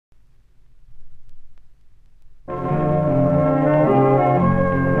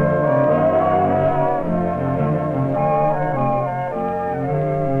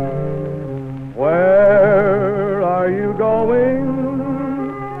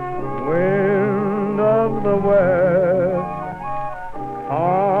of the west,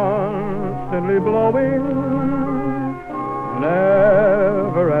 constantly blowing,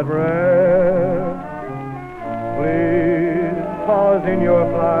 never at rest. Please pause in your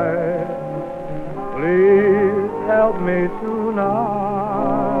flight, please help me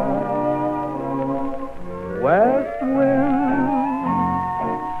tonight. West wind,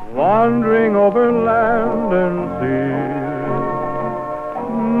 wandering over land and sea.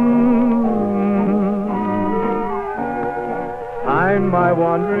 Find my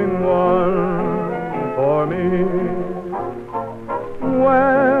wandering one for me.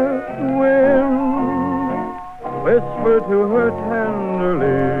 West wind, whisper to her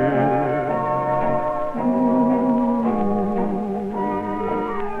tenderly.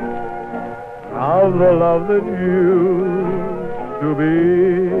 Of the love that used to be,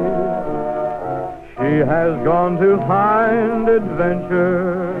 she has gone to find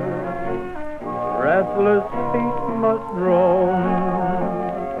adventure. Restless feet must roam.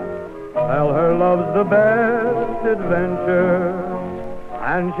 Tell her love's the best adventure,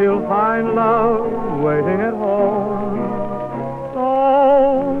 and she'll find love waiting at home.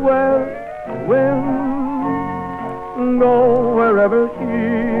 Oh, west wind, go wherever she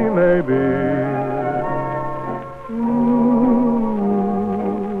may be.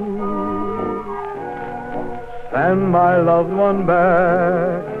 Send my loved one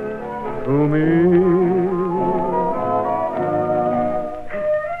back to me.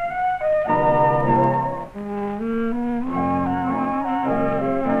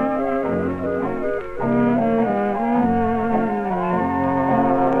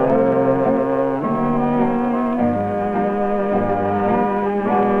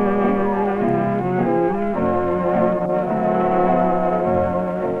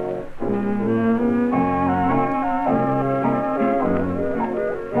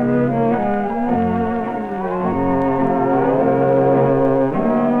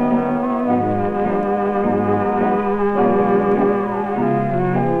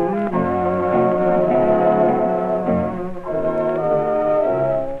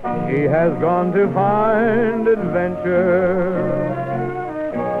 She has gone to find adventure.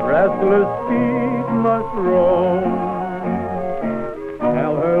 Restless feet must roam.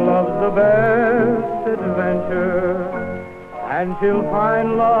 Tell her love's the best adventure, and she'll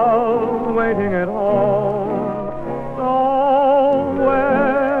find love waiting at home. So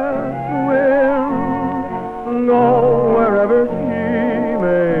west wind, go wherever she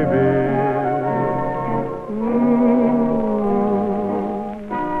may be.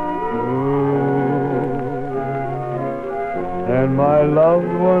 Send my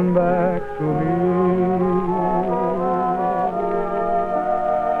loved one back to me.